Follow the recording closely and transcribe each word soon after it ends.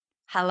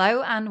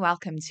Hello and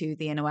welcome to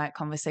the Inner Work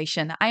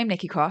Conversation. I am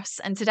Nikki Cross,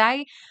 and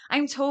today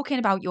I'm talking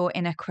about your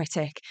inner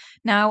critic.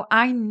 Now,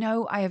 I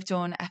know I have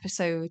done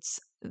episodes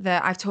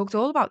that I've talked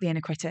all about the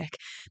inner critic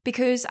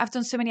because I've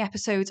done so many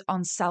episodes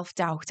on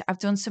self-doubt. I've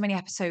done so many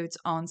episodes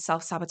on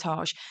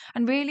self-sabotage.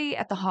 And really,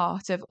 at the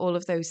heart of all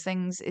of those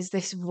things is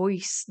this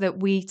voice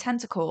that we tend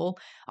to call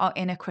our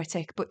inner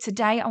critic. But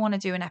today, I want to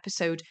do an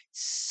episode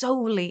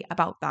solely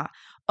about that,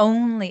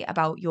 only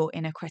about your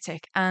inner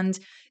critic. And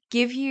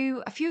give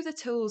you a few of the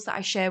tools that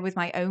I share with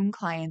my own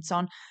clients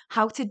on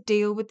how to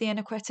deal with the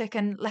inner critic.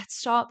 And let's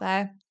start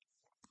there.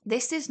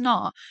 This is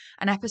not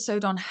an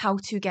episode on how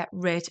to get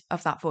rid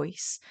of that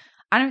voice.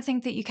 I don't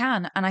think that you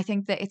can. And I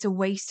think that it's a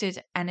wasted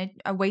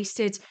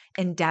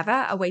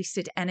endeavor, a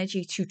wasted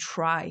energy to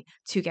try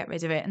to get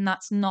rid of it. And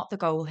that's not the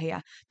goal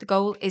here. The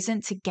goal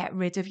isn't to get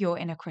rid of your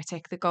inner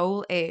critic. The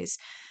goal is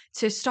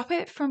to stop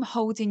it from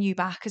holding you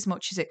back as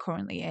much as it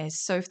currently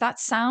is. So if that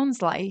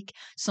sounds like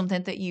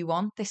something that you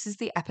want, this is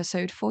the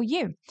episode for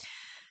you.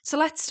 So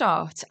let's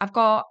start. I've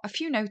got a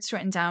few notes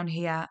written down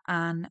here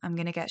and I'm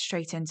going to get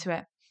straight into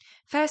it.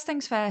 First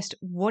things first,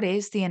 what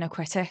is the inner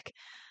critic?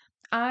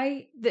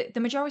 The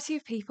majority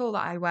of people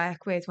that I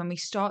work with, when we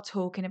start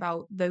talking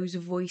about those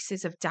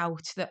voices of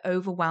doubt that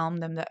overwhelm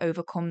them, that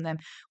overcome them,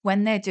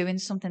 when they're doing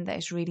something that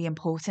is really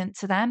important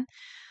to them,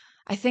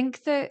 I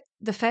think that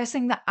the first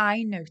thing that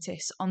I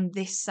notice on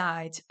this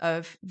side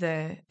of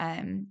the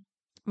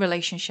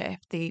relationship,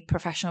 the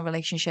professional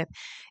relationship,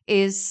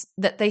 is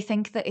that they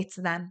think that it's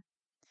them.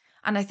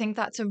 And I think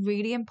that's a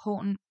really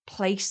important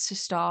place to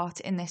start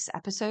in this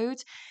episode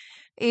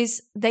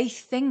is they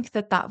think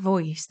that that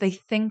voice, they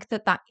think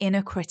that that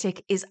inner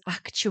critic is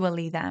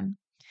actually them.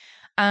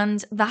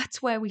 And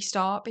that's where we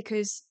start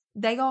because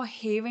they are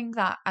hearing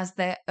that as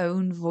their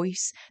own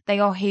voice. They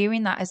are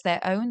hearing that as their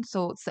own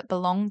thoughts that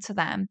belong to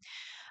them.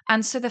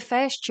 And so the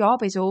first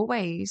job is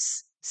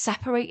always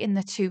separating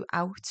the two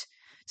out.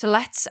 So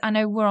I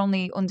know we're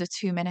only under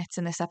 2 minutes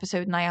in this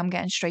episode and I am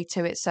getting straight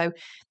to it. So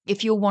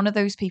if you're one of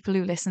those people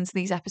who listen to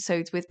these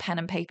episodes with pen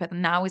and paper,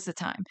 then now is the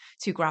time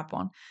to grab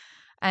one.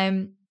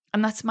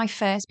 And that's my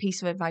first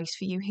piece of advice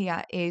for you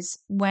here is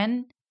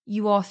when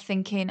you are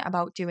thinking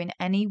about doing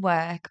any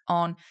work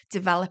on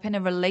developing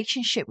a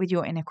relationship with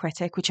your inner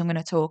critic, which I'm going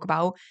to talk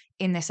about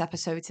in this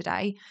episode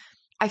today,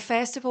 I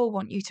first of all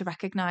want you to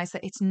recognize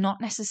that it's not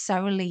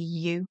necessarily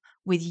you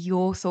with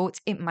your thoughts.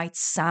 It might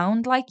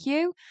sound like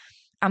you,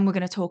 and we're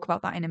going to talk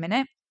about that in a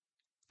minute.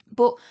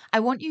 But I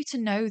want you to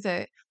know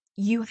that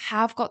you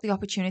have got the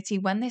opportunity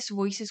when this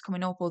voice is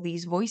coming up or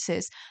these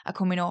voices are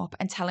coming up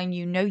and telling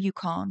you, no, you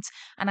can't.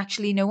 And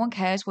actually, no one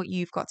cares what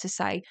you've got to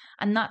say.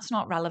 And that's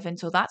not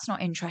relevant or that's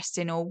not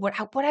interesting or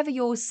whatever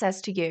yours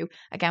says to you.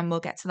 Again,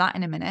 we'll get to that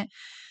in a minute.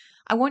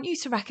 I want you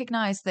to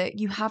recognize that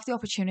you have the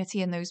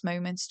opportunity in those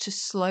moments to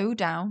slow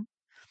down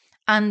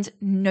and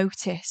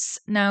notice.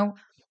 Now,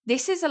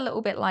 this is a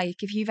little bit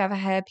like if you've ever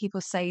heard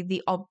people say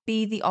be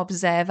the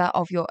observer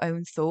of your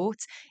own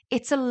thoughts.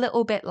 It's a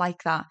little bit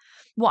like that.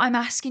 What I'm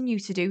asking you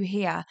to do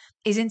here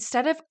is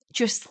instead of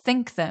just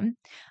think them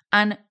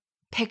and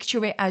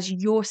picture it as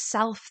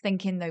yourself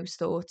thinking those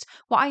thoughts,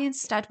 what I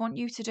instead want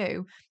you to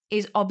do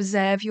is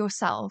observe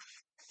yourself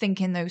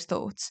thinking those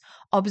thoughts.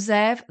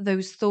 Observe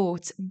those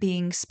thoughts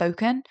being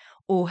spoken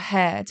or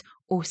heard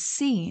or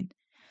seen.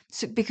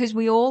 So, because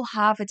we all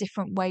have a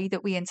different way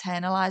that we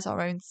internalize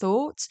our own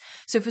thoughts.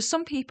 So, for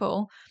some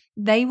people,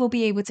 they will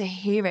be able to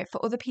hear it.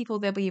 For other people,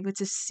 they'll be able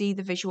to see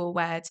the visual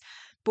words.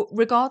 But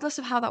regardless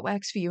of how that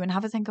works for you, and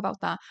have a think about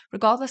that,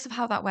 regardless of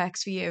how that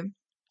works for you,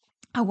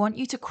 I want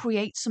you to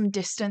create some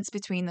distance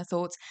between the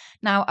thoughts.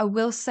 Now, I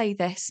will say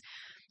this.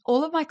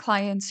 All of my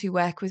clients who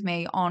work with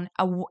me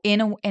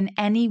in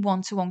any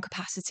one-to-one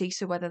capacity,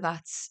 so whether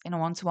that's in a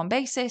one-to-one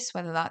basis,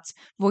 whether that's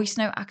voice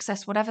note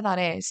access, whatever that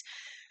is,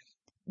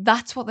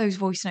 that's what those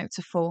voice notes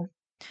are for.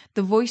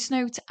 The voice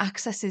note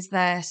access is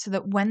there so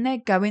that when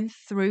they're going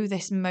through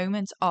this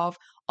moment of,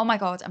 oh my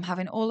God, I'm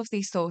having all of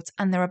these thoughts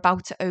and they're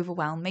about to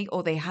overwhelm me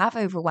or they have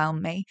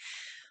overwhelmed me,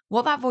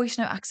 what that voice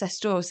note access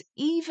does,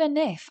 even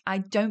if I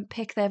don't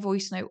pick their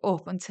voice note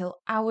up until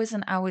hours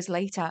and hours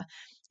later,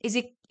 is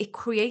it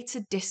creates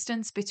a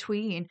distance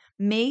between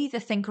me, the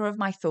thinker of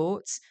my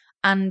thoughts,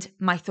 and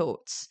my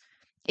thoughts.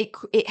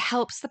 It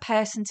helps the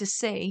person to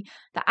see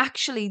that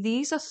actually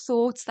these are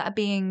thoughts that are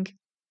being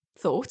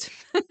thought.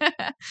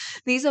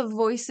 These are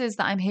voices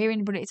that I'm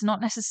hearing, but it's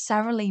not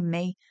necessarily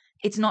me.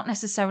 It's not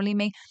necessarily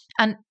me.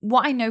 And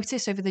what I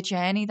notice over the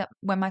journey that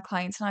when my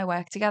clients and I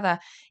work together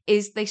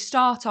is they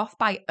start off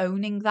by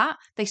owning that.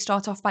 They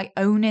start off by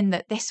owning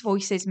that this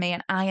voice is me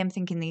and I am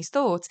thinking these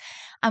thoughts.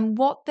 And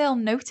what they'll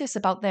notice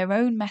about their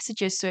own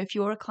messages, so if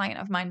you're a client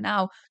of mine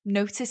now,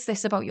 notice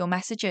this about your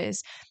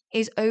messages,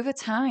 is over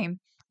time,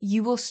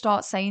 you will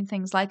start saying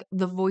things like,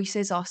 the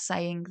voices are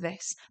saying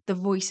this, the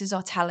voices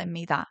are telling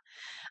me that.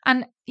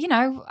 And,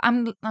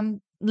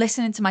 I'm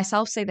listening to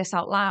myself say this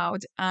out loud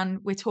and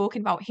we're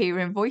talking about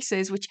hearing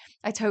voices, which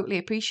I totally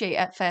appreciate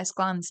at first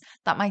glance.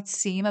 That might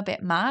seem a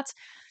bit mad,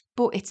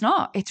 but it's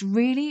not. It's a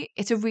really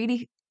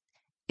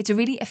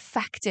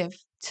effective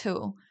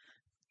tool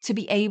to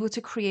be able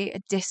to create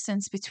a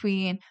distance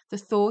between the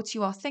thoughts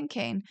you are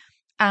thinking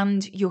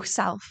and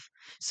yourself.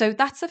 So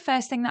that's the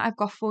first thing that I've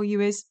got for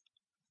you is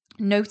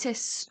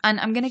notice. And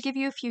I'm going to give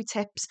you a few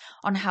tips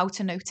on how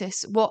to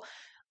notice what,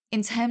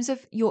 in terms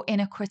of your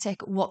inner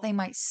critic, what they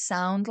might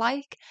sound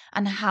like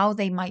and how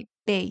they might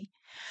be.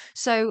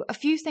 So, a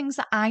few things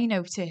that I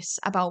notice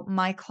about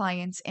my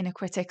clients' inner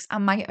critics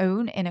and my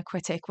own inner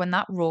critic when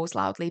that roars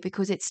loudly,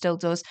 because it still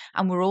does,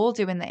 and we're all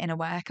doing the inner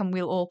work, and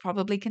we'll all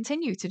probably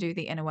continue to do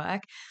the inner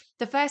work.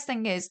 The first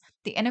thing is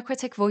the inner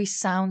critic voice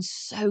sounds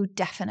so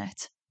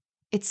definite.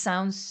 It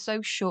sounds so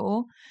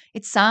sure.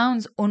 It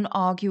sounds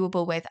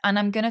unarguable with. And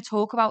I'm going to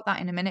talk about that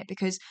in a minute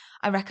because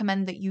I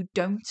recommend that you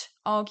don't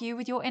argue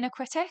with your inner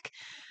critic.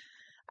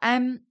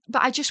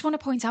 But I just want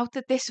to point out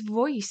that this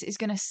voice is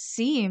going to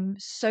seem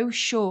so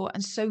sure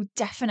and so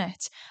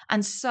definite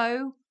and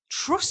so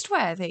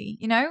trustworthy,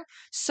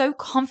 so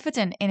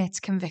confident in its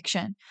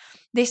conviction.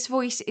 This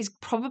voice is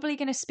probably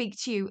going to speak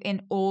to you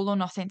in all or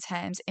nothing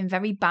terms, in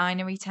very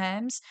binary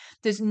terms.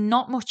 There's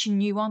not much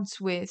nuance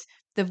with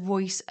the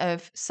voice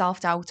of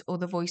self-doubt or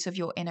the voice of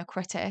your inner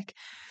critic.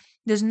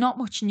 There's not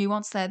much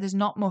nuance there. There's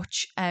not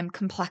much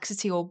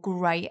complexity or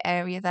grey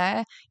area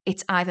there.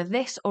 It's either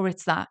this or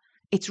it's that.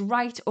 It's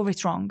right or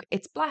it's wrong.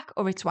 It's black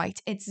or it's white.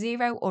 It's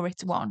 0 or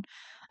it's 1.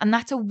 And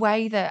that's a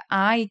way that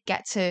I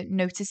get to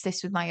notice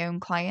this with my own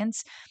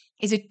clients.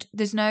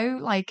 There's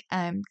no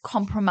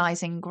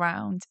compromising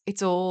ground.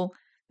 It's all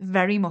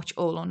very much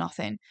all or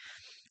nothing.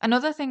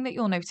 Another thing that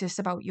you'll notice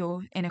about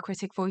your inner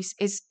critic voice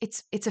is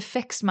it's a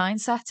fixed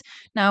mindset.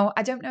 Now,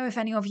 I don't know if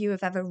any of you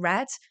have ever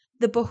read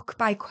the book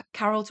by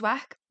Carol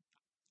Dweck,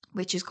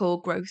 which is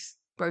called Growth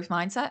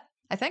Mindset,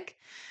 I think.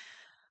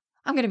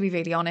 I'm going to be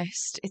really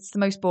honest. It's the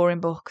most boring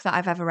book that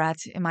I've ever read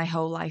in my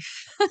whole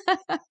life.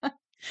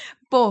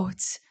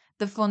 But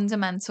the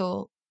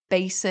fundamental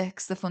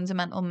basics, the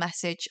fundamental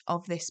message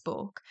of this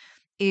book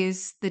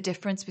is the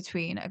difference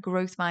between a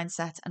growth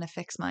mindset and a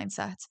fixed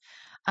mindset.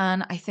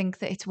 And I think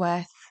that it's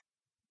worth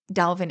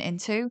delving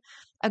into.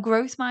 A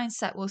growth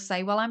mindset will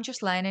say, well, I'm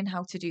just learning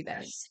how to do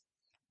this.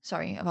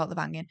 Sorry about the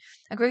banging.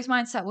 A growth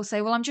mindset will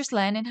say, well, I'm just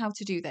learning how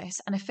to do this.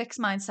 And a fixed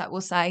mindset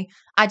will say,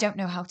 I don't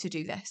know how to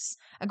do this.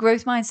 A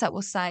growth mindset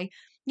will say,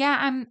 yeah,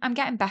 I'm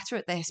getting better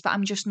at this, but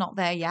I'm just not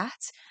there yet.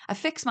 A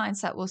fixed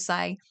mindset will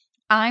say,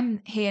 I'm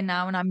here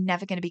now and I'm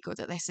never going to be good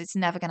at this. It's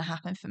never going to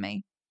happen for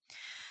me.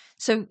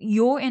 So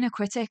your inner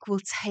critic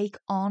will take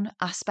on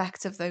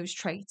aspects of those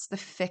traits, the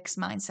fixed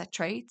mindset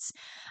traits.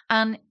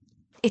 And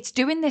it's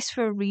doing this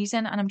for a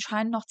reason, and I'm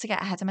trying not to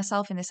get ahead of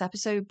myself in this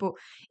episode, but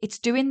it's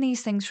doing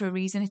these things for a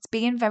reason. It's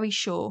being very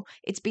sure,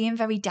 it's being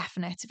very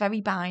definite,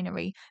 very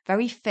binary,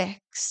 very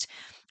fixed,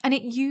 and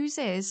it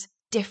uses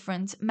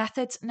different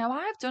methods. Now,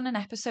 I've done an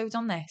episode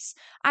on this.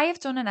 I have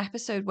done an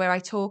episode where I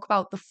talk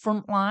about the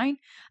front line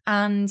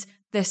and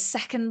the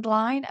second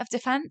line of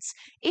defense.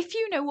 If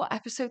you know what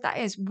episode that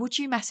is, would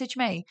you message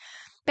me?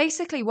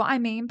 Basically, what I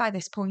mean by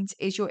this point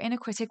is your inner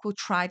critic will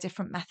try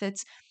different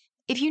methods.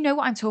 If you know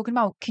what I'm talking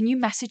about, can you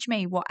message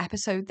me what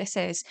episode this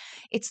is?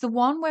 It's the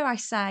one where I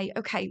say,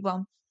 okay,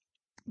 well,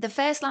 the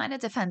first line of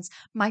defense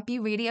might be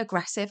really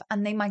aggressive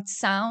and they might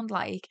sound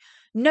like,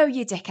 no,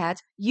 you dickhead,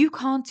 you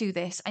can't do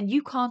this and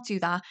you can't do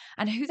that.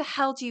 And who the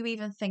hell do you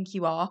even think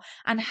you are?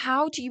 And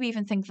how do you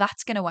even think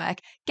that's going to work?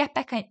 Get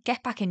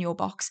back in your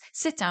box,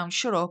 sit down,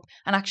 shut up,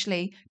 and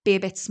actually be a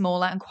bit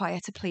smaller and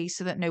quieter, please,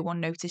 so that no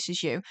one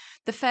notices you.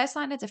 The first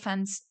line of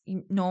defense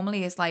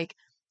normally is like,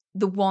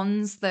 the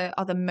ones that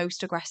are the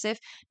most aggressive.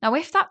 Now,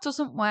 if that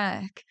doesn't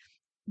work,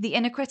 the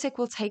inner critic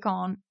will take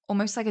on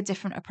almost like a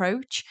different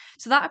approach.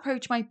 So that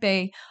approach might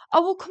be,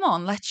 oh, well, come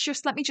on, let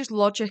me just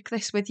logic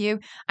this with you.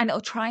 And it'll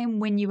try and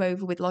win you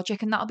over with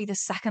logic. And that'll be the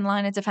second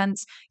line of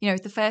defense.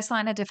 If the first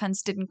line of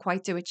defense didn't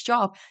quite do its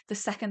job, the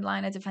second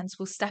line of defense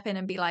will step in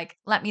and be like,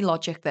 let me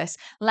logic this.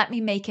 Let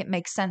me make it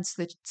make sense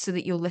so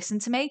that you'll listen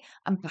to me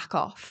and back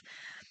off.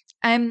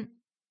 And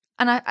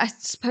I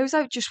suppose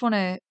I just want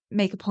to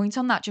make a point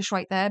on that just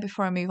right there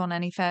before I move on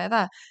any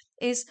further,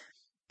 is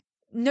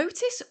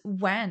notice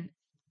when.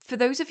 For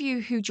those of you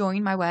who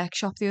joined my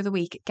workshop the other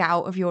week, Get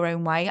Out of Your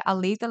Own Way, I'll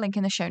leave the link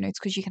in the show notes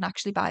because you can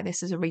actually buy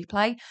this as a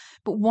replay.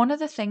 But one of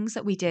the things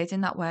that we did in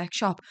that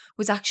workshop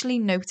was actually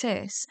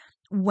notice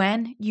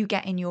when you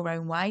get in your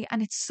own way.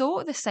 And it's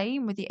sort of the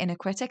same with the inner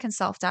critic and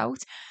self-doubt.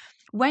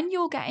 When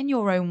you're getting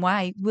your own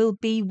way will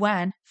be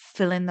when,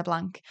 fill in the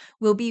blank,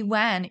 will be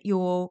when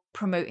you're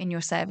promoting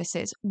your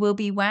services, will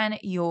be when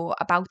you're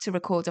about to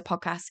record a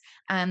podcast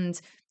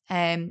and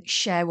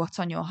share what's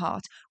on your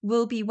heart,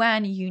 will be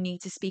when you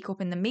need to speak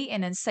up in the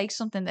meeting and say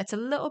something that's a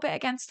little bit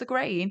against the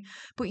grain,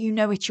 but you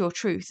know it's your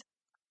truth.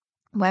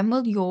 When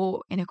will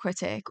your inner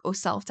critic or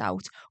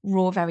self-doubt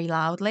roar very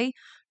loudly?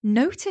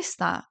 Notice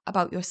that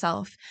about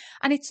yourself.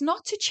 And it's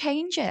not to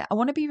change it. I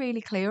want to be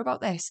really clear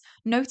about this.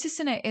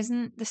 Noticing it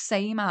isn't the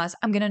same as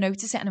I'm going to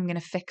notice it and I'm going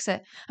to fix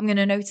it. I'm going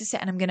to notice it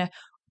and I'm going to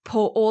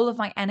pour all of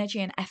my energy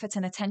and effort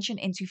and attention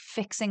into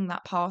fixing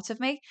that part of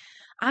me.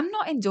 I'm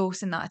not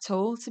endorsing that at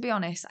all, to be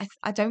honest.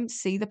 I don't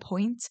see the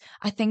point.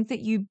 I think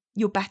that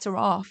you're better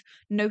off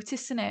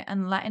noticing it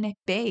and letting it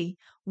be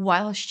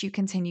whilst you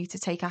continue to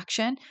take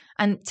action.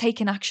 And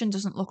taking action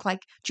doesn't look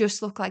like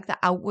the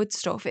outward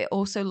stuff. It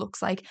also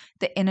looks like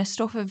the inner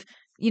stuff of,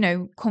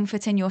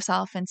 comforting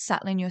yourself and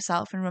settling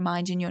yourself and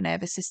reminding your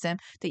nervous system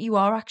that you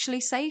are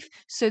actually safe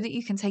so that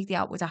you can take the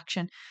outward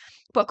action.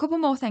 But a couple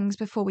more things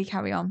before we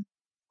carry on.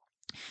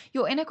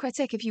 Your inner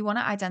critic, if you want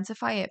to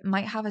identify it,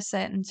 might have a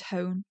certain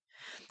tone.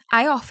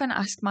 I often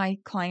ask my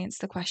clients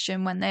the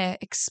question when they're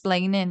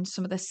explaining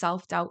some of the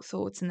self-doubt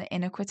thoughts and the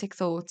inner critic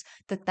thoughts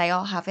that they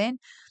are having.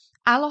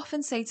 I'll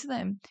often say to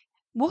them,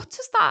 what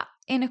does that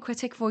inner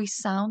critic voice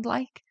sound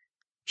like?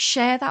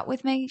 Share that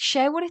with me.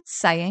 Share what it's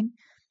saying.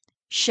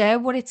 Share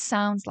what it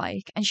sounds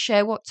like and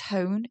share what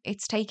tone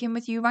it's taking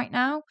with you right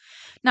now.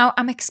 Now,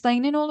 I'm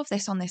explaining all of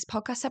this on this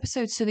podcast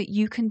episode so that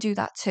you can do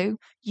that too.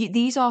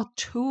 These are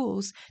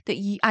tools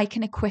that I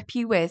can equip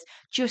you with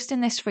just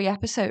in this free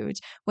episode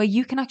where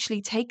you can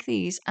actually take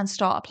these and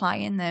start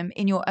applying them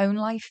in your own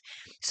life.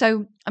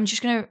 So I'm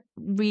just going to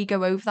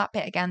re-go over that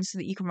bit again so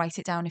that you can write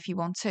it down if you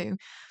want to.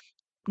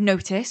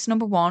 Notice,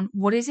 number one,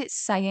 what is it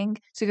saying?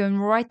 So going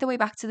right the way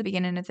back to the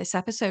beginning of this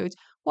episode,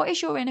 what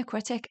is your inner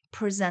critic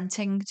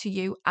presenting to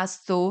you as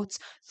thoughts?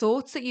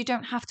 Thoughts that you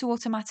don't have to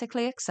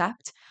automatically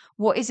accept.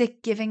 What is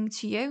it giving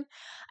to you?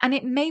 And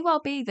it may well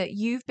be that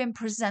you've been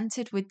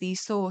presented with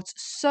these thoughts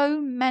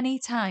so many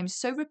times,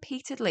 so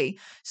repeatedly,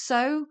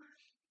 so,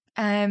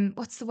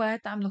 what's the word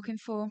that I'm looking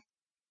for?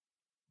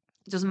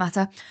 It doesn't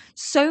matter.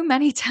 So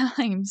many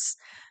times,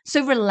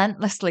 so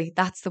relentlessly,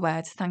 that's the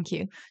word. Thank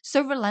you.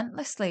 So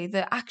relentlessly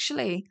that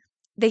actually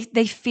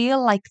they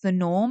feel like the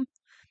norm.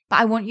 But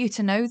I want you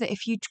to know that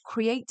if you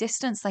create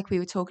distance, like we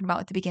were talking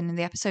about at the beginning of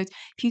the episode,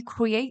 if you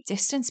create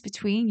distance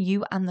between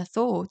you and the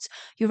thoughts,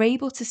 you're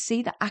able to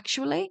see that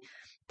actually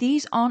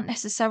these aren't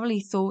necessarily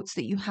thoughts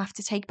that you have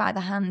to take by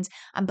the hand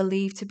and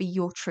believe to be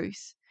your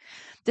truth.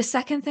 The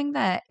second thing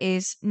there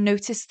is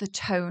notice the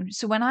tone.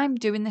 So when I'm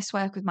doing this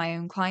work with my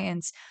own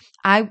clients,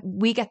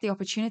 we get the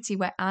opportunity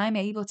where I'm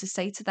able to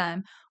say to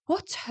them,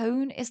 what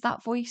tone is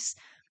that voice?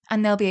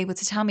 And they'll be able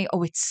to tell me,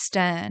 oh, it's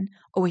stern,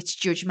 oh, it's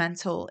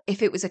judgmental.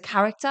 If it was a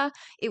character,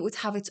 it would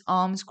have its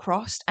arms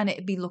crossed and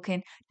it'd be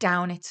looking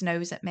down its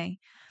nose at me.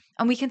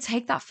 And we can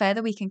take that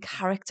further, we can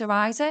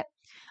characterize it.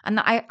 And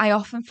I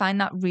often find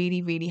that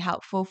really, really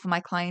helpful for my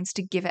clients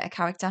to give it a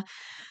character.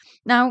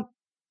 Now,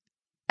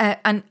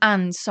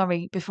 and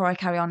sorry, before I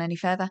carry on any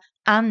further,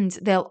 and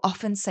they'll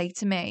often say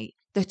to me,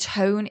 the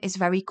tone is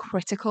very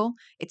critical,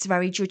 it's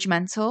very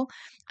judgmental,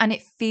 and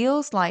it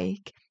feels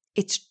like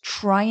it's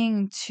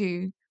trying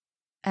to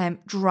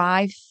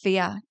drive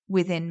fear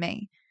within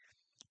me.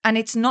 And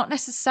it's not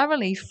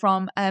necessarily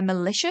from a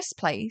malicious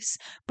place,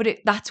 but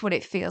that's what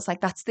it feels like.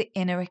 That's the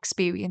inner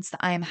experience that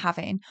I am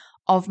having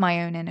of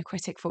my own inner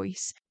critic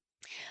voice.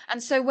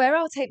 And so where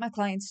I'll take my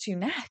clients to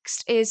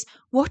next is,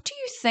 what do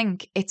you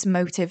think its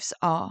motives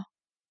are?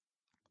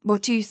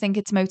 What do you think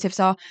its motives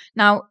are?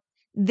 Now,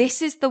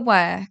 this is the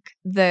work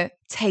that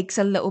takes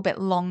a little bit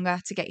longer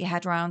to get your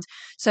head around.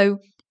 So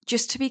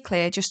just to be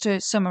clear, just to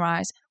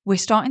summarize, we're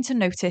starting to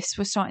notice,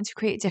 we're starting to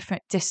create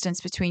different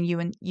distance between you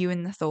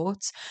and the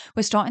thoughts.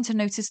 We're starting to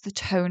notice the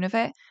tone of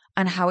it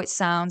and how it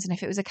sounds, and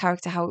if it was a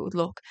character, how it would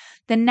look.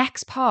 The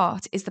next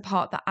part is the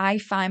part that I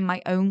find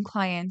my own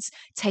clients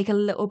take a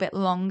little bit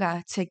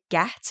longer to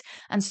get.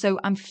 And so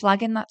I'm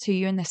flagging that to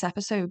you in this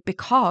episode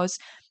because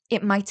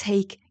it might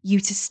take you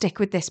to stick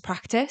with this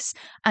practice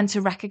and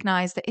to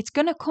recognize that it's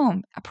going to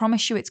come. I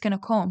promise you it's going to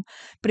come,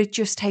 but it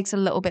just takes a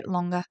little bit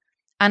longer.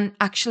 And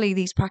actually,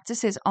 these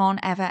practices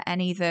aren't ever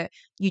any that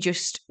you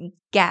just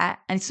get.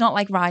 And it's not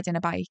like riding a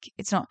bike.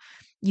 It's not,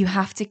 you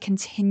have to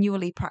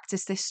continually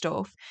practice this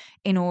stuff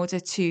in order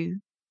to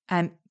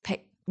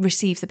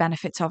receive the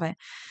benefits of it.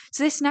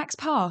 So this next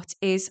part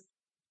is,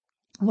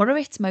 what are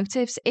its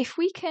motives? If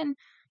we can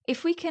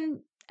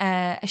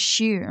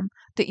assume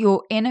that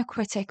your inner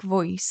critic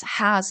voice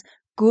has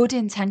good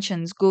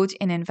intentions, good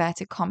in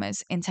inverted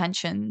commas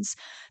intentions,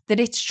 that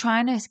it's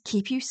trying to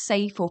keep you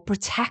safe or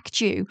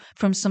protect you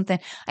from something.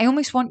 I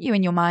almost want you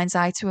in your mind's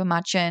eye to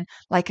imagine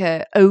like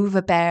a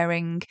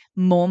overbearing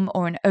mum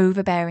or an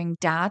overbearing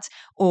dad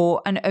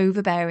or an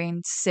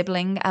overbearing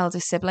sibling,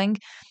 elder sibling.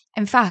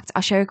 In fact,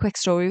 I'll share a quick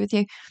story with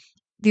you.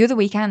 The other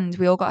weekend,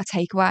 we all got a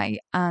takeaway,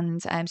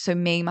 and so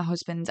me, my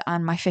husband,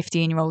 and my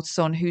 15-year-old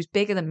son, who's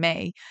bigger than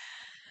me,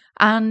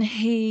 and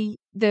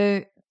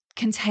the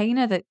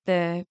container that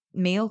the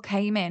meal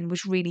came in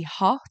was really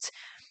hot,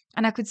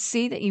 and I could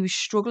see that he was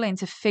struggling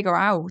to figure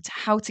out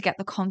how to get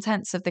the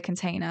contents of the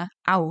container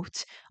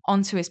out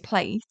onto his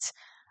plate,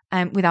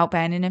 without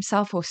burning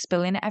himself or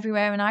spilling it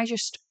everywhere. And I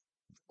just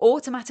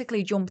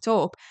automatically jumped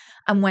up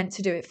and went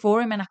to do it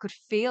for him, and I could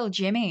feel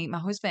Jimmy, my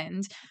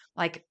husband,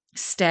 like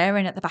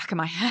staring at the back of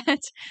my head.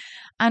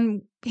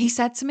 And he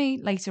said to me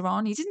later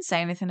on, he didn't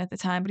say anything at the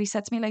time, but he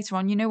said to me later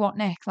on, you know what,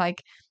 Nick,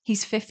 like,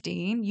 he's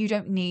 15. You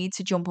don't need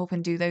to jump up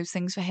and do those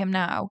things for him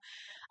now.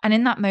 And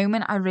in that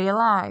moment, I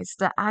realized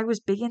that I was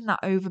being that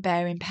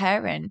overbearing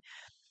parent.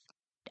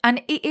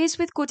 And it is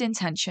with good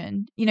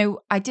intention. You know,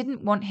 I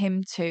didn't want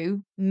him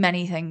to,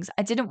 many things.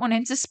 I didn't want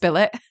him to spill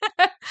it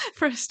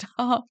for a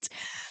start.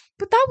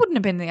 But that wouldn't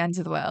have been the end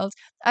of the world.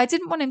 I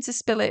didn't want him to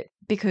spill it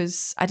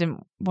because I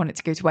didn't want it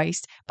to go to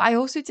waste. But I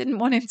also didn't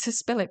want him to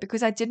spill it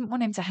because I didn't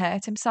want him to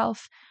hurt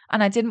himself.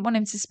 And I didn't want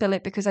him to spill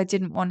it because I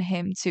didn't want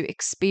him to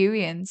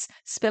experience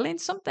spilling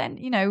something,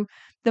 you know,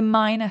 the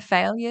minor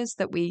failures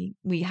that we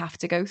have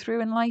to go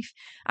through in life.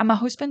 And my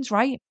husband's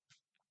right.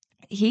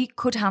 He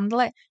could handle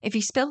it. If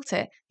he spilt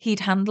it, he'd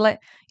handle it.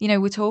 You know,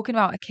 we're talking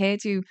about a kid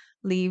who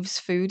leaves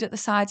food at the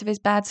side of his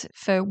bed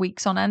for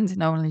weeks on end.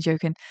 No, I'm only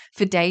joking.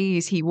 For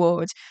days, he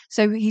would.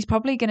 So he's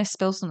probably going to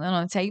spill something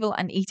on the table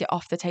and eat it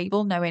off the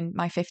table, knowing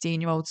my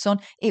 15-year-old son.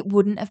 It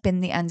wouldn't have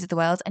been the end of the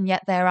world. And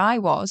yet there I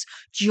was,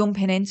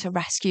 jumping in to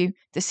rescue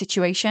the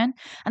situation.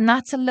 And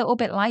that's a little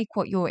bit like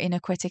what your inner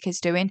critic is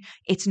doing.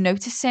 It's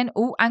noticing,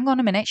 oh, hang on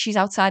a minute, she's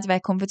outside of her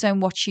comfort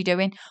zone. What's she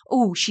doing?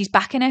 Oh, she's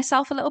backing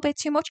herself a little bit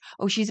too much.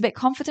 Oh, she's a bit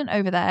confident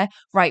over there.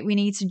 Right, we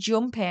need to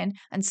jump in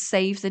and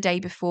save the day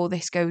before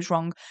this goes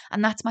wrong.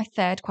 And that's my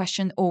third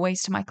question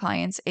always to my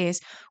clients is,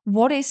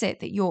 what is it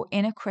that your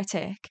inner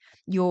critic,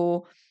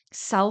 your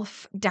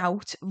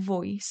self-doubt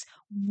voice,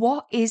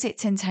 what is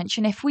its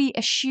intention? If we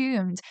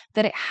assumed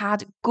that it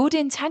had good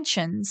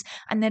intentions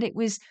and that it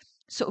was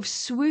sort of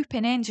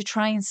swooping in to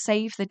try and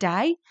save the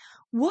day,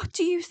 what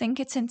do you think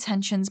its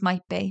intentions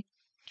might be?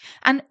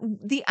 And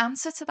the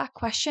answer to that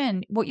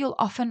question, what you'll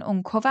often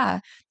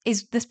uncover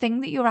is the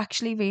thing that you're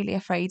actually really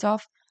afraid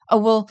of. Oh,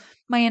 well,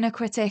 my inner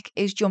critic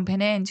is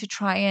jumping in to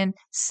try and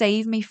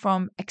save me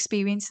from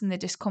experiencing the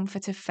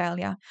discomfort of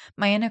failure.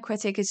 My inner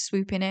critic is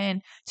swooping in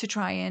to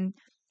try and,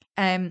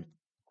 um,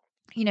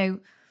 you know,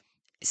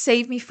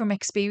 save me from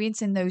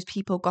experiencing those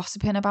people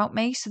gossiping about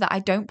me so that I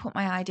don't put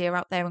my idea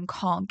out there and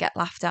can't get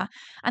laughed at.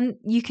 And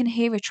you can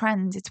hear a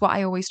trend. It's what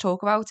I always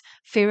talk about: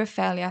 fear of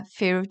failure,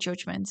 fear of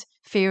judgment,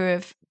 fear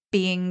of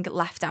being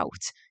left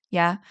out.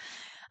 Yeah.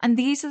 And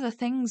these are the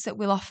things that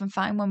we'll often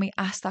find when we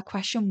ask that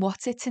question,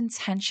 what's its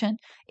intention?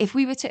 If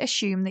we were to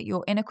assume that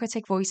your inner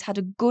critic voice had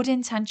a good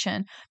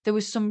intention, there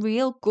was some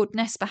real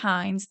goodness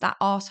behind that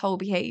arsehole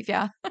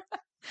behavior,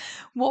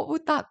 what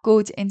would that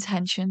good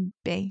intention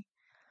be?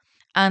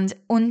 And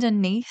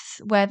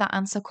underneath where that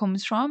answer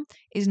comes from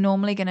is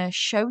normally going to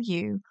show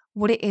you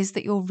what it is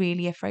that you're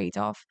really afraid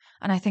of.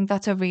 And I think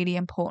that's a really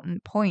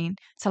important point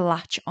to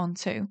latch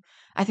onto.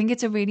 I think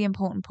it's a really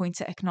important point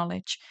to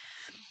acknowledge.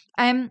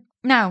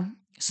 Now,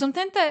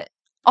 something that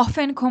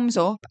often comes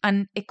up,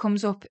 and it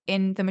comes up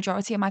in the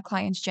majority of my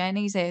clients'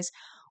 journeys, is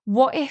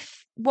what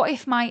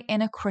if my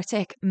inner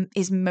critic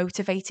is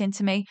motivating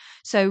to me?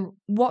 So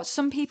what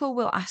some people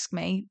will ask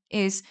me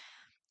is,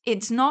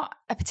 it's not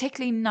a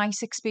particularly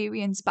nice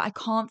experience, but I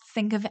can't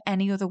think of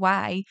any other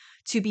way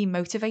to be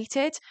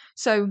motivated.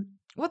 So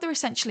what they're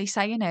essentially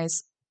saying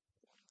is,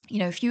 you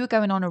know, if you were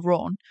going on a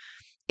run,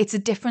 it's a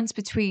difference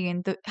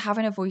between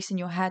having a voice in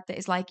your head that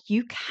is like,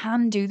 you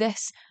can do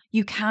this.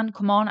 You can,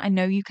 come on, I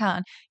know you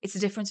can. It's the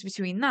difference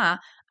between that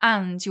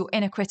and your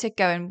inner critic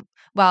going,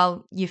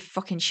 well, you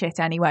fucking shit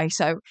anyway.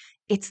 So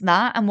it's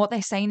that. And what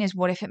they're saying is,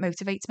 what if it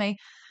motivates me?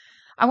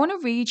 I want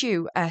to read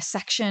you a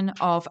section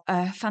of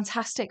a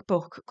fantastic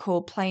book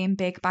called Playing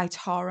Big by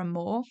Tara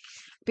Moore,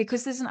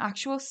 because there's an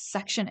actual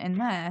section in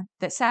there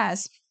that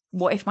says,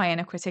 what if my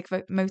inner critic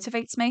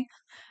motivates me?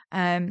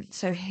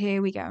 So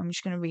here we go. I'm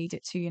just going to read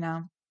it to you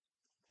now.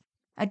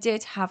 I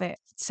did have it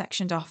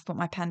sectioned off, but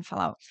my pen fell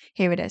out.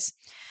 Here it is.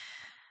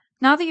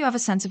 Now that you have a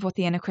sense of what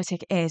the inner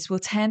critic is, we'll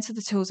turn to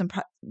the tools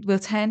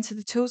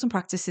and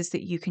practices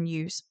that you can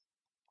use.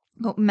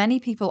 But many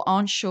people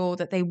aren't sure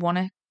that they want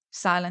to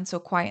silence or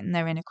quieten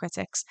their inner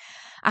critics.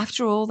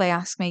 After all, they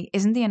ask me,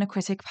 isn't the inner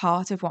critic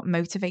part of what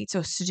motivates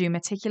us to do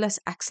meticulous,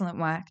 excellent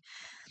work?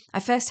 I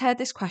first heard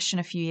this question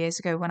a few years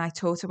ago when I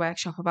taught a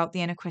workshop about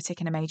the inner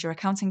critic in a major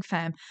accounting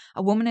firm.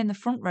 A woman in the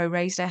front row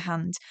raised her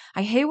hand.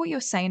 I hear what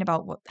you're saying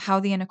about how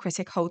the inner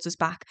critic holds us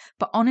back,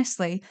 but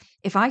honestly,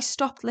 if I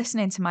stopped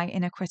listening to my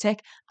inner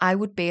critic, I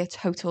would be a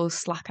total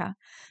slacker.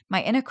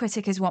 My inner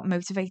critic is what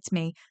motivates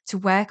me to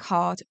work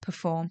hard,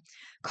 perform.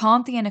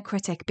 Can't the inner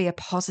critic be a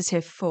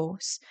positive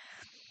force?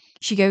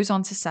 She goes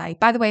on to say,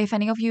 by the way, if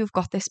any of you have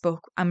got this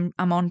book, I'm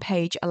on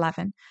page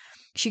 11.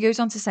 She goes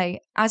on to say,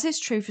 as is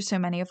true for so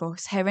many of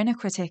us, her inner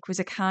critic was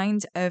a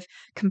kind of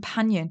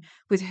companion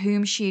with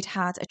whom she'd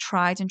had a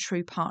tried and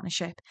true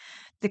partnership.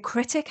 The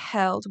critic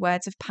hurled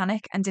words of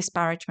panic and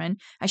disparagement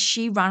as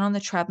she ran on the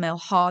treadmill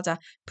harder,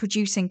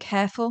 producing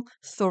careful,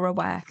 thorough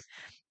work.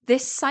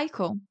 This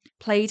cycle,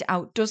 played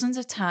out dozens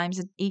of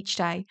times each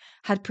day,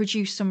 had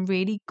produced some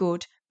really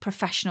good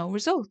professional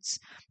results.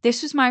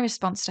 This was my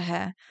response to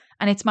her.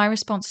 And it's my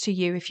response to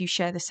you if you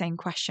share the same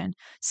question.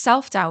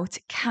 Self-doubt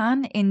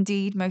can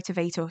indeed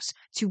motivate us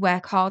to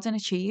work hard and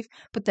achieve,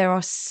 but there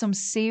are some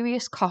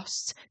serious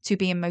costs to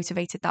being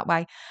motivated that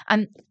way.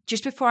 And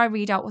just before I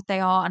read out what they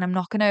are, and I'm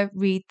not going to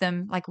read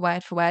them like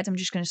word for word, I'm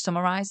just going to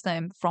summarize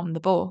them from the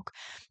book.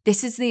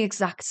 This is the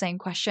exact same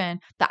question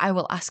that I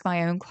will ask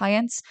my own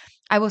clients.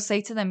 I will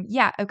say to them,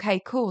 yeah, okay,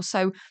 cool.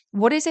 So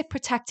what is it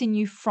protecting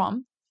you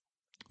from?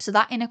 So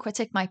that inner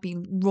critic might be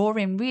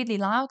roaring really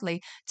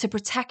loudly to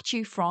protect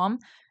you from,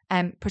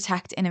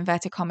 protect in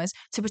inverted commas,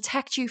 to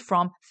protect you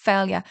from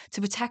failure, to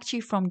protect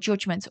you from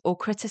judgment or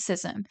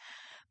criticism.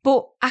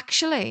 But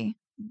actually,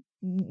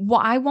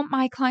 what I want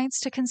my clients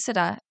to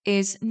consider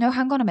is, no,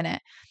 hang on a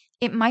minute.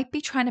 It might be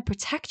trying to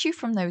protect you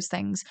from those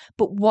things,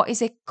 but what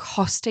is it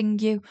costing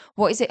you?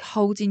 What is it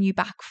holding you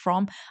back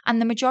from? And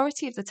the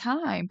majority of the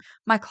time,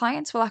 my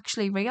clients will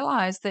actually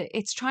realize that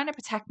it's trying to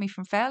protect me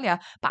from failure,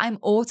 but I'm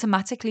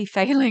automatically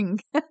failing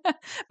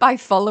by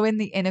following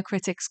the inner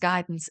critic's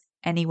guidance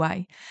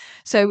anyway.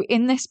 So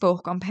in this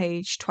book on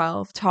page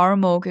 12, Tara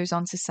Moore goes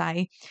on to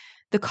say,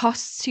 the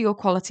costs to your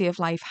quality of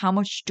life, how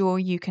much joy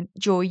you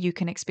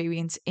can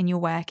experience in your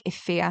work if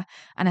fear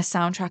and a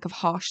soundtrack of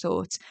harsh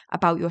thoughts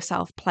about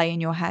yourself play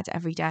in your head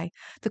every day.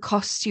 The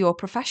costs to your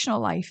professional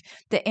life,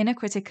 the inner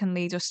critic can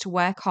lead us to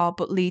work hard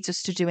but leads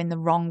us to doing the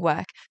wrong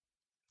work.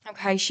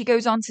 Okay, she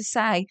goes on to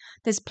say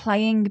there's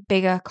playing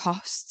bigger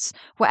costs.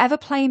 Whatever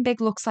playing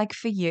big looks like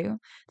for you,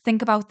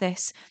 think about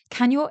this.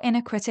 Can your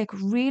inner critic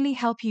really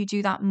help you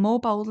do that more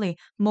boldly,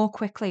 more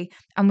quickly,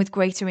 and with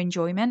greater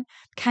enjoyment?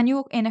 Can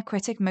your inner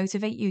critic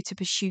motivate you to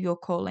pursue your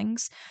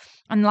callings?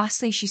 And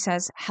lastly, she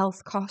says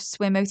health costs.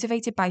 We're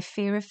motivated by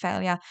fear of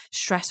failure.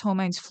 Stress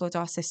hormones flood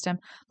our system.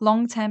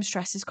 Long-term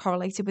stress is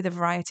correlated with a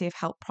variety of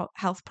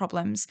health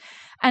problems.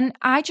 And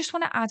I just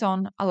want to add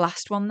on a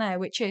last one there,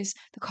 which is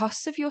the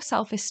costs of your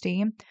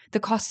self-esteem, the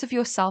cost of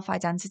your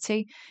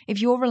self-identity.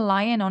 If you're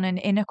relying on an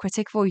inner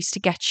critic voice to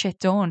get shit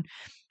done,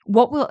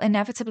 what will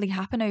inevitably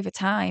happen over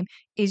time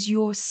is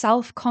your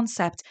self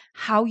concept,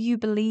 how you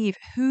believe,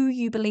 who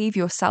you believe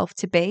yourself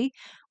to be,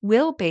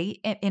 will be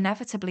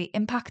inevitably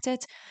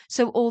impacted.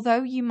 So,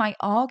 although you might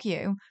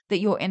argue that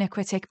your inner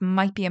critic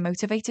might be a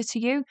motivator to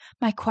you,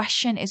 my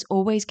question is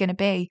always going to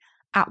be,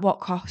 at what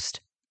cost?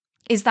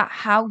 Is that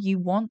how you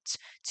want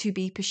to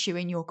be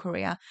pursuing your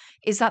career?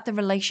 Is that the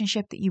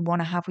relationship that you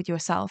want to have with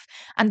yourself?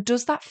 And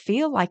does that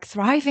feel like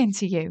thriving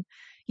to you?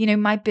 You know,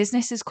 my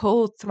business is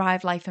called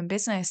Thrive Life and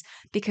Business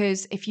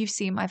because if you've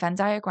seen my Venn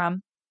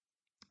diagram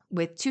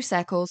with two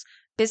circles,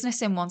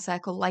 business in one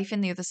circle, life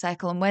in the other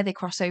circle, and where they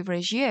cross over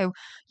is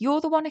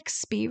you're the one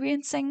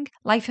experiencing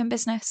life and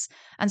business.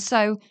 And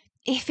so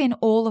if in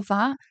all of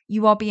that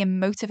you are being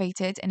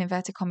motivated in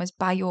inverted commas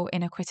by your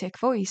inner critic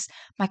voice,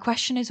 my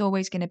question is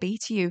always going to be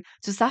to you,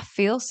 does that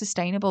feel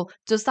sustainable?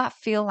 Does that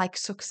feel like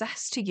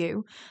success to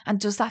you? And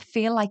does that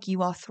feel like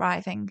you are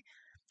thriving?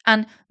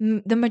 And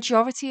the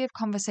majority of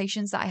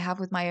conversations that I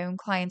have with my own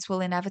clients will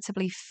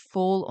inevitably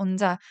fall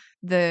under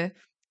the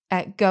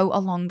go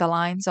along the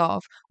lines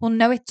of, well,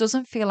 no, it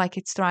doesn't feel like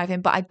it's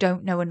thriving, but I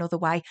don't know another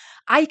way.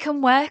 I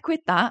can work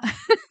with that.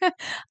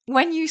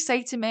 When you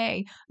say to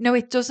me, no,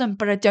 it doesn't,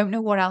 but I don't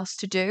know what else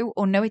to do,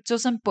 or no, it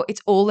doesn't, but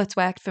it's all that's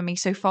worked for me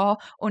so far,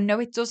 or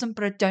no, it doesn't,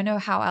 but I don't know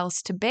how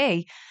else to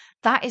be.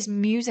 That is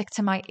music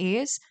to my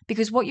ears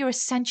because what you're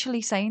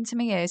essentially saying to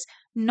me is,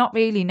 not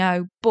really,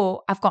 no, but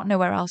I've got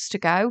nowhere else to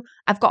go.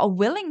 I've got a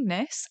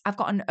willingness, I've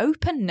got an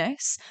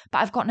openness, but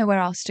I've got nowhere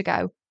else to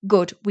go.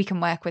 Good, we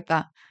can work with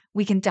that.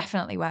 We can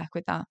definitely work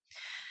with that.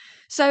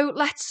 So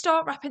let's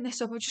start wrapping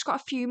this up. I've just got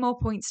a few more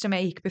points to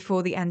make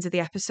before the end of the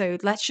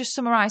episode. Let's just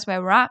summarize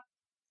where we're at.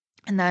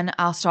 And then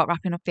I'll start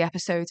wrapping up the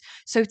episode.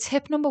 So,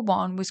 tip number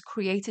 1 was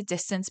create a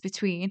distance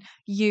between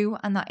you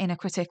and that inner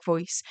critic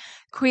voice.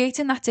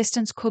 Creating that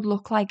distance could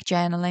look like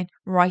journaling,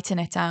 writing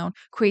it down.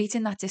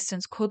 Creating that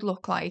distance could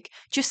look like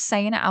just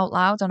saying it out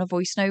loud on a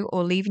voice note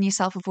or leaving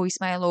yourself a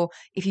voicemail. Or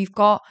if you've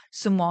got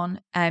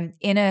someone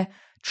in a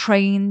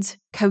trained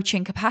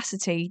coaching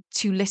capacity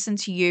to listen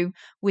to you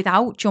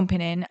without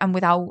jumping in and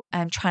without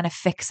trying to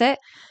fix it.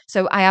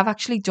 So I have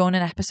actually done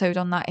an episode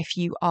on that if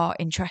you are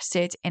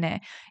interested in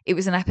it. It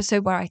was an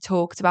episode where I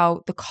talked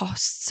about the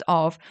costs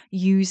of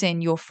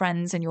using your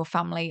friends and your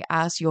family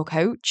as your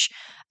coach.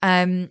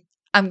 Do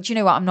you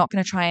know what? I'm not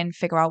going to try and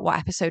figure out what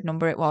episode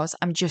number it was.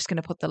 I'm just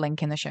going to put the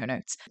link in the show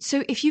notes.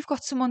 So if you've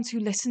got someone to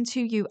listen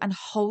to you and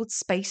hold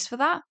space for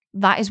that,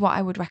 that is what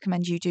I would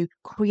recommend you do.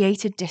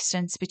 Create a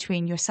distance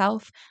between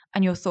yourself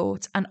and your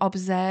thoughts and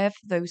observe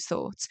those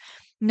thoughts.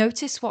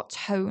 Notice what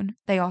tone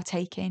they are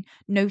taking.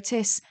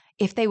 Notice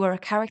if they were a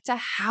character,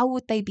 how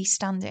would they be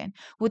standing?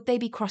 Would they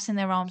be crossing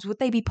their arms? Would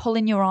they be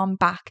pulling your arm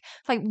back?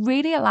 Like,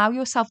 really allow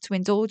yourself to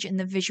indulge in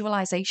the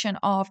visualization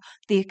of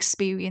the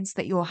experience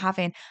that you're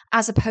having,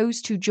 as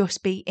opposed to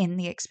just be in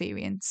the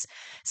experience.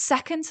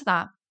 Second to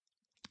that,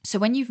 so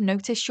when you've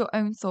noticed your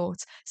own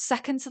thoughts,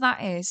 second to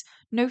that is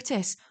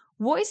notice,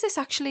 what is this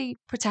actually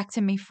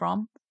protecting me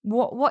from?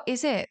 What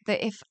is it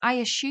that if I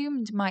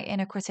assumed my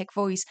inner critic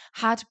voice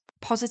had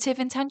positive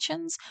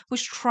intentions,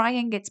 was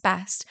trying its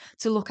best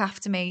to look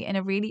after me in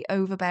a really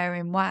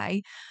overbearing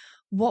way,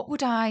 what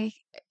would I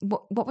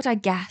what would I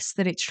guess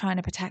that it's trying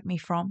to protect me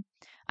from?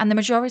 And the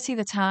majority of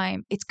the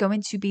time, it's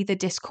going to be the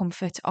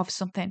discomfort of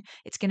something.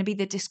 It's going to be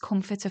the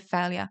discomfort of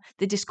failure,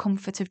 the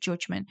discomfort of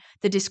judgment,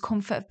 the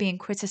discomfort of being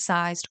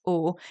criticized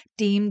or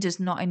deemed as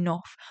not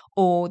enough,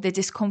 or the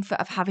discomfort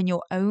of having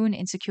your own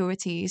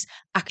insecurities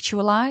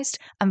actualized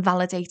and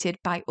validated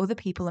by other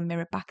people and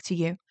mirrored back to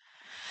you.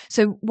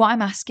 So, what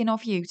I'm asking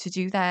of you to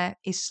do there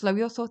is slow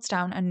your thoughts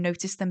down and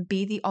notice them.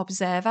 Be the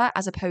observer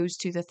as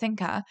opposed to the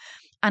thinker,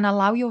 and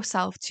allow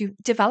yourself to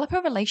develop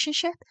a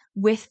relationship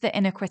with the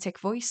inner critic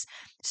voice.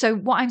 So,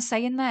 what I'm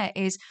saying there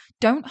is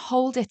don't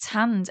hold its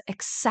hand,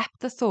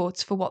 accept the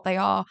thoughts for what they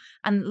are,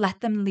 and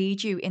let them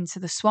lead you into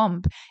the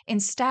swamp.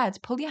 Instead,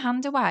 pull your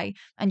hand away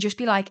and just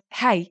be like,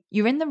 hey,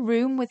 you're in the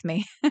room with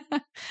me.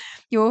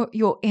 You're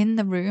in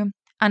the room.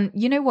 And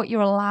you know what?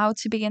 You're allowed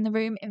to be in the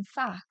room. In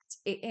fact,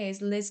 it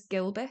is Liz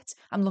Gilbert.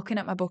 I'm looking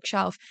at my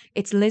bookshelf.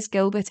 It's Liz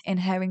Gilbert in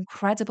her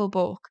incredible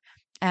book,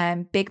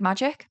 Big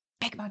Magic.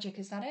 Big Magic,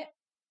 is that it?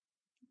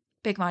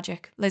 Big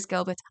Magic, Liz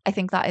Gilbert. I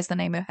think that is the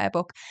name of her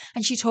book.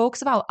 And she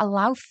talks about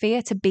allow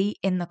fear to be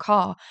in the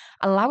car.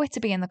 Allow it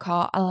to be in the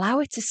car. Allow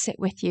it to sit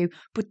with you,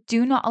 but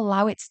do not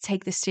allow it to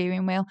take the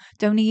steering wheel.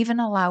 Don't even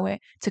allow it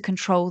to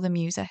control the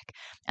music.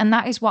 And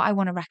that is what I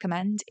want to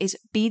recommend is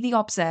be the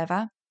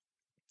observer,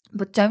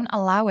 but don't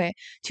allow it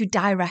to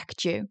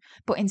direct you,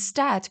 but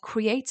instead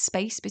create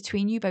space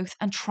between you both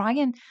and try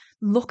and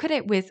look at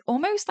it with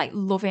almost like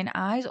loving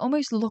eyes,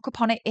 almost look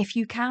upon it if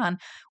you can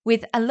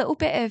with a little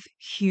bit of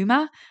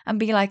humor and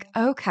be like,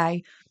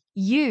 okay,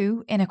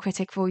 you in a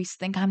critic voice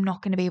think I'm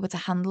not going to be able to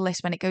handle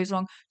this when it goes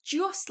wrong.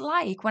 Just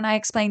like when I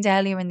explained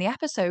earlier in the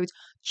episode,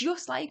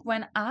 just like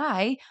when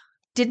I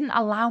didn't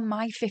allow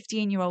my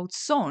 15-year-old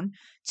son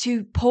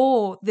to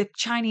pour the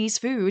Chinese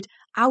food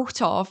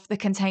out of the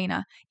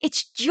container.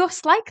 It's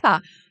just like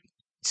that.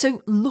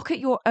 So look at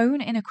your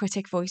own inner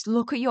critic voice.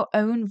 Look at your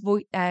own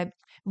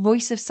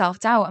voice of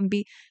self-doubt and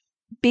be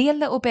a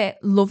little bit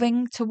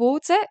loving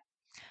towards it.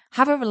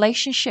 Have a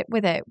relationship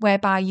with it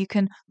whereby you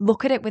can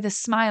look at it with a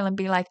smile and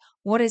be like,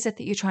 what is it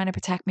that you're trying to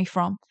protect me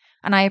from?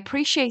 And I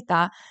appreciate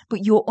that,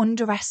 but you're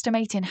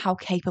underestimating how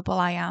capable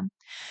I am.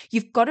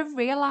 You've got to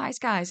realize,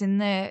 guys, in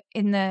the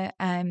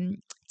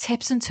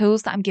tips and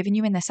tools that I'm giving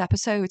you in this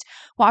episode,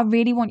 what I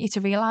really want you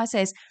to realize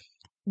is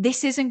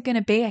this isn't going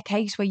to be a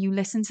case where you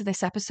listen to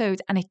this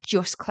episode and it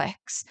just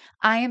clicks.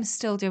 I am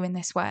still doing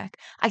this work.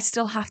 I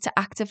still have to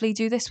actively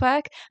do this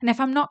work. And if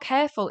I'm not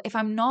careful, if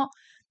I'm not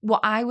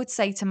what I would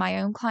say to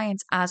my own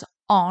clients as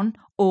on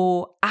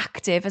or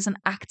active as an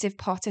active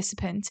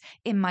participant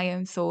in my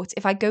own thoughts,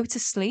 if I go to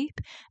sleep,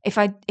 if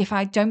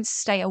I don't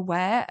stay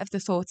aware of the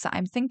thoughts that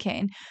I'm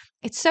thinking,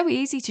 it's so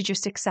easy to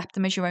just accept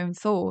them as your own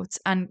thoughts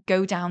and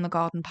go down the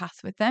garden path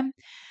with them.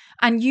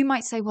 And you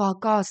might say, well,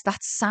 God,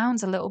 that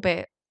sounds a little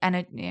bit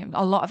and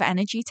a lot of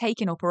energy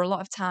taken up or a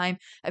lot of time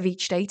of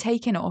each day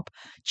taken up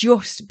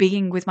just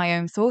being with my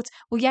own thoughts.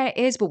 Well, yeah, it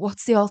is, but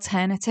what's the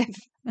alternative?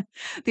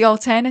 The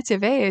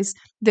alternative is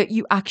that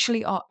you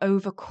actually are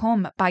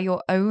overcome by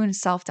your own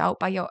self-doubt,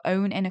 by your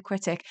own inner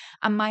critic.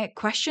 And my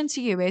question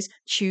to you is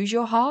choose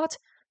your hard.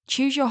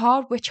 Choose your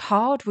hard. Which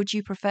hard would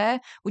you prefer?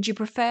 Would you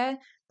prefer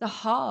the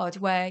hard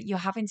where you're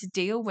having to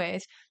deal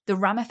with the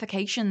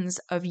ramifications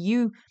of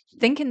you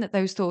thinking that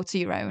those thoughts are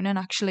your own and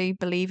actually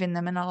believing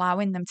them and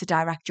allowing them to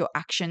direct your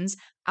actions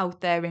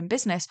out there in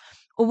business?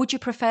 Or would you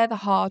prefer the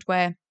hard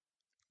where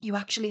you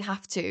actually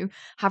have to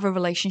have a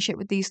relationship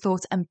with these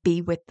thoughts and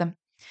be with them?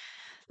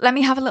 Let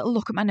me have a little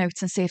look at my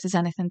notes and see if there's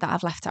anything that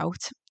I've left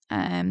out.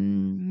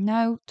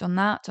 No, done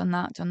that, done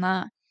that, done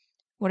that.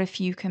 What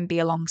if you can be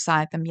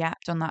alongside them? Yeah,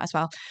 done that as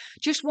well.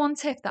 Just one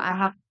tip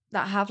that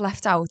I have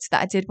left out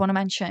that I did want to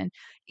mention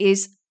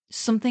is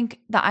something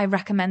that I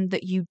recommend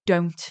that you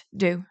don't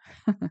do.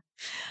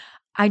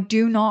 I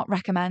do not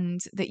recommend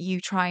that you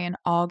try and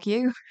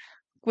argue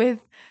with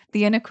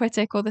the inner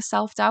critic or the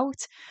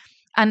self-doubt.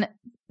 And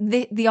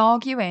the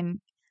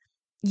arguing,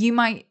 you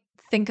might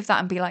think of that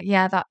and be like,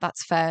 yeah,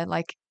 that's fair.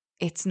 Like,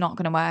 it's not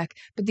going to work.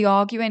 But the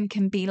arguing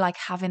can be like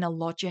having a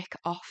logic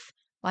off.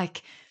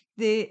 Like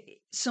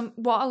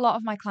what a lot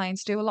of my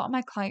clients do,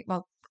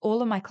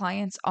 all of my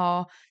clients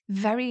are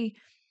very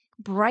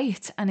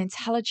bright and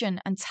intelligent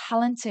and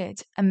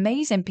talented,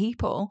 amazing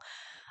people.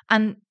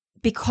 And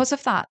because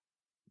of that,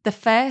 the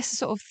first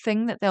sort of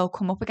thing that they'll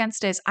come up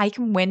against is I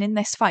can win in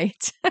this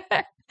fight.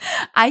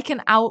 I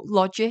can out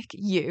logic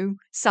you,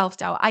 self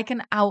doubt. I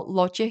can out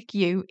logic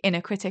you,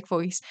 inner critic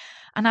voice.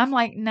 And I'm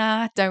like,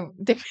 nah,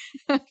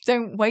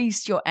 don't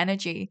waste your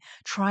energy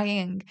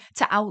trying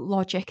to out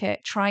logic it,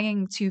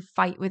 trying to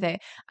fight with it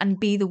and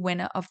be the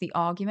winner of the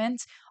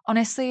argument.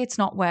 Honestly, it's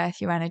not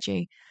worth your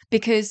energy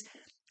because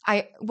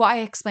what I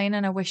explain,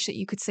 and I wish that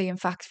you could see, in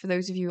fact, for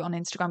those of you on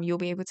Instagram, you'll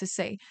be able to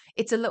see,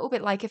 it's a little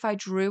bit like if I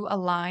drew a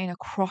line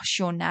across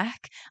your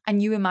neck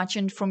and you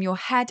imagined from your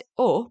head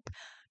up,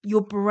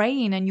 your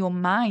brain and your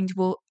mind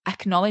will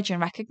acknowledge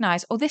and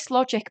recognize, oh, this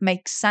logic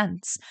makes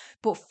sense.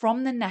 But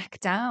from the neck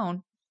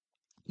down,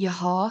 your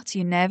heart,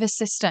 your nervous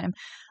system,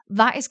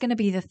 that is going to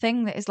be the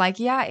thing that is like,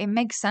 yeah, it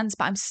makes sense,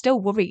 but I'm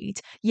still worried.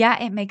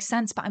 Yeah, it makes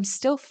sense, but I'm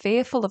still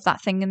fearful of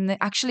that thing. And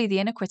actually, the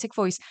inner critic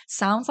voice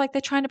sounds like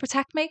they're trying to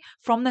protect me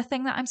from the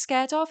thing that I'm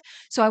scared of.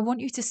 So I want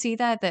you to see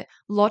there that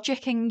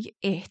logicking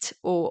it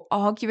or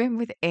arguing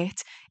with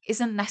it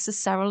isn't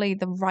necessarily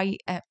the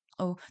right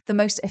or the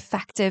most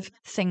effective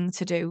thing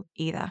to do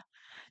either.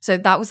 So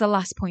that was the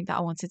last point that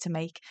I wanted to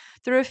make.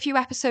 There are a few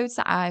episodes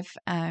that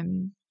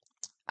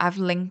I've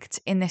linked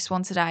in this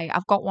one today.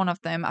 I've got one of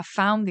them. I've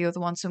found the other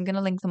one. So I'm going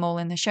to link them all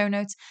in the show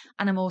notes.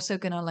 And I'm also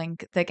going to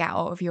link the Get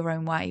Out of Your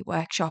Own Way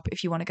workshop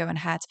if you want to go and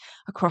head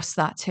across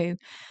that too.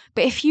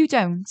 But if you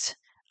don't,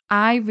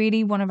 I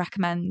really want to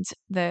recommend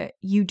that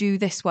you do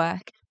this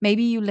work.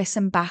 Maybe you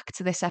listen back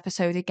to this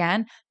episode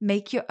again,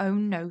 make your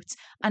own notes,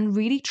 and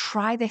really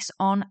try this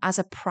on as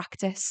a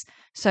practice.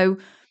 So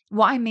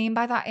what I mean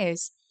by that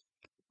is,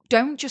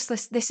 don't just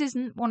listen. This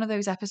isn't one of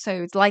those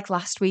episodes like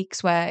last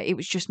week's where it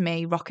was just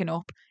me rocking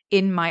up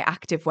in my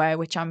active wear,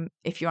 which I'm,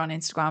 if you're on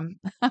Instagram,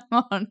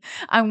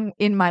 I'm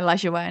in my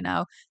leisure wear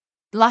now.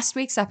 Last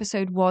week's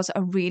episode was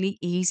a really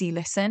easy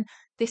listen.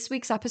 This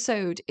week's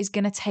episode is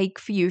going to take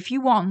for you, if you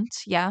want,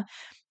 yeah,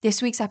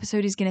 this week's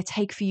episode is going to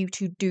take for you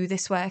to do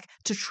this work,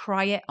 to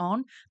try it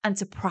on and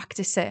to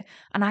practice it.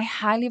 And I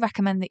highly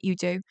recommend that you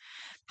do.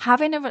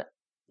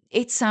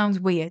 It sounds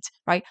weird,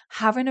 right?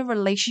 Having a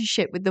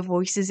relationship with the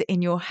voices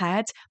in your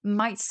head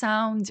might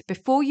sound,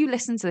 before you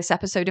listen to this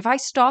episode, if I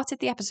started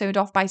the episode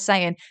off by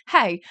saying,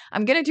 hey,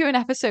 I'm going to do an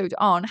episode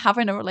on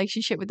having a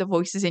relationship with the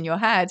voices in your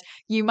head,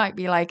 you might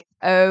be like,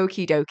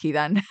 okie dokie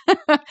then.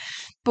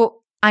 But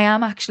I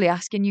am actually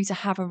asking you to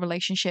have a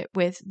relationship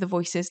with the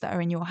voices that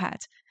are in your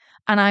head.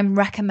 And I'm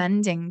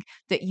recommending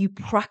that you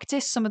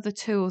practice some of the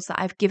tools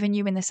that I've given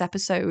you in this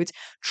episode.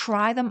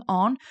 Try them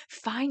on.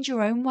 Find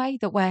your own way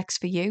that works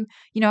for you.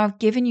 You know, I've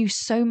given you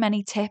so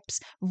many tips,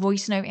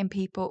 voice noting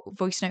people,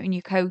 voice noting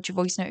your coach,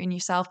 voice noting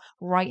yourself,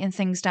 writing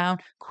things down,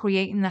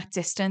 creating that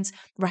distance,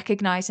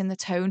 recognizing the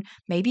tone,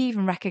 maybe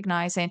even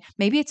recognizing,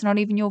 maybe it's not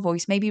even your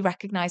voice, maybe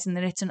recognizing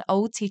that it's an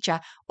old teacher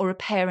or a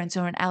parent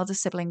or an elder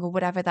sibling or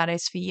whatever that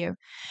is for you.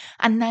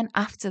 And then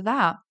after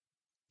that,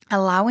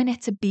 allowing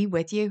it to be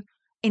with you.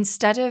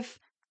 Instead of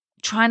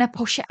trying to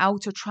push it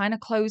out or trying to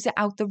close it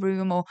out the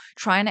room or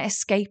trying to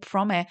escape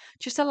from it,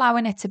 just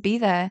allowing it to be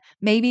there.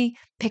 Maybe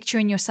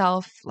picturing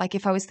yourself, like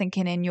if I was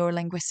thinking in your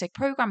linguistic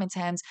programming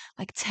terms,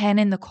 like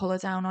turning the color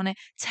down on it,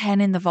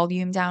 turning the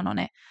volume down on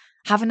it,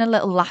 having a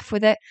little laugh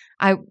with it.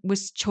 I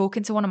was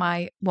talking to one of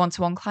my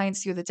one-to-one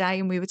clients the other day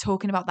and we were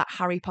talking about that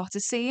Harry Potter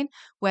scene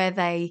where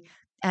they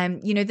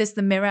there's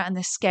the mirror and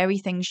the scary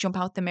things jump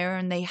out the mirror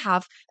and they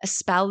have a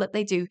spell that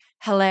they do,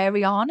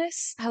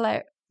 hilarianus.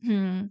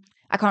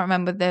 I can't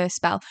remember the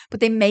spell, but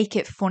they make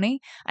it funny.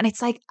 And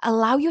it's like,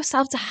 allow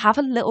yourself to have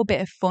a little bit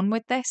of fun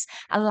with this.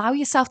 Allow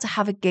yourself to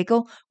have a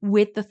giggle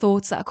with the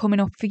thoughts that are coming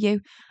up for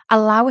you.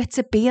 Allow it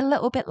to be a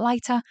little bit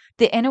lighter.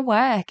 The inner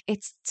work,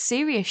 it's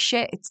serious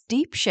shit. It's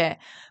deep shit,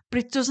 but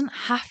it doesn't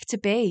have to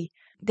be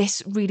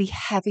this really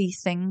heavy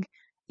thing.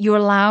 You're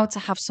allowed to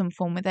have some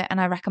fun with it, and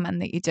I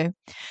recommend that you do.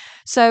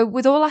 So,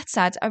 with all that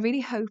said, I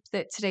really hope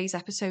that today's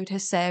episode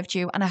has served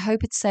you, and I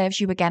hope it serves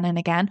you again and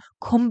again.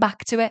 Come back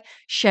to it,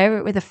 share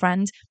it with a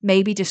friend,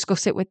 maybe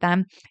discuss it with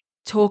them.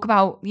 Talk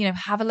about,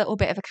 have a little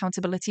bit of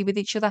accountability with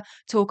each other.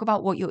 Talk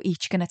about what you're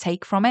each going to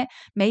take from it.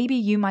 Maybe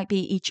you might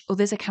be each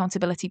other's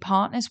accountability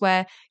partners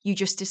where you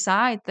just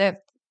decide that,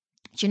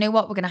 do you know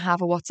what? We're going to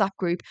have a WhatsApp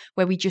group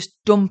where we just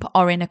dump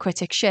our inner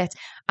critic shit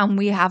and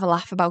we have a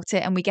laugh about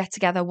it and we get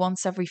together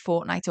once every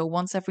fortnight or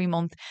once every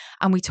month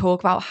and we talk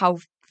about how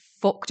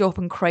fucked up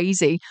and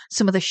crazy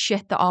some of the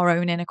shit that our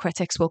own inner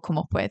critics will come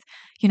up with.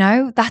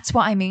 That's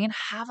what I mean.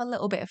 Have a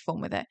little bit of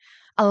fun with it.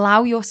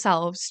 Allow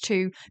yourselves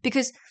to,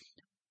 because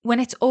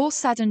when it's all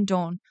said and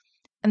done,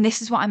 and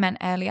this is what I meant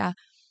earlier,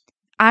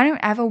 I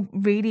don't ever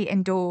really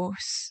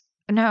endorse.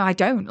 No, I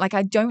don't. Like,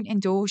 I don't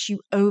endorse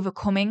you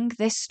overcoming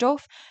this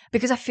stuff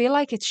because I feel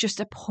like it's just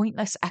a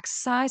pointless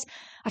exercise.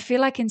 I feel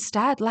like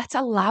instead, let's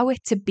allow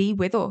it to be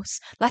with us.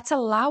 Let's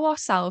allow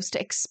ourselves to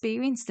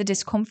experience the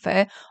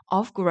discomfort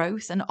of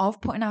growth and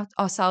of putting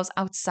ourselves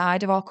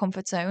outside of our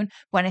comfort zone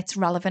when it's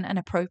relevant and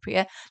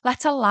appropriate.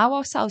 Let's allow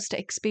ourselves to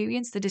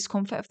experience the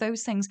discomfort of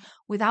those things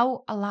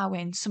without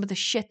allowing some of the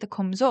shit that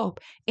comes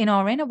up in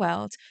our inner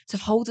world to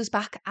hold us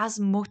back as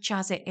much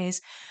as it is.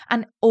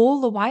 And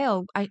all the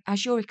while,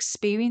 as you're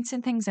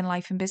experiencing things in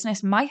life and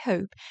business, my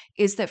hope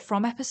is that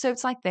from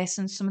episodes like this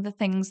and some of the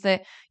things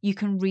that you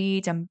can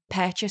read and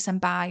purchase and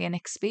buy and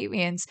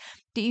experience,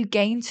 that you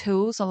gain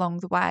tools along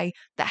the way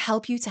that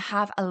help you to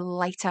have a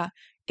lighter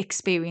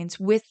experience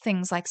with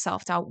things like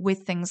self-doubt,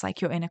 with things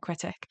like your inner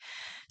critic.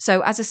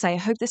 So as I say, I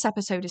hope this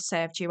episode has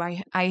served you.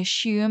 I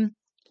assume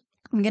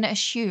I'm going to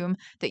assume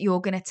that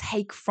you're going to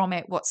take from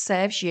it what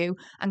serves you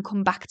and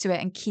come back to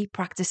it and keep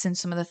practicing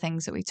some of the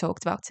things that we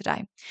talked about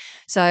today.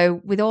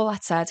 So, with all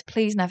that said,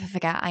 please never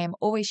forget I am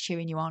always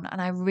cheering you on,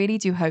 and I really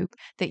do hope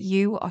that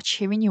you are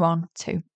cheering you on too.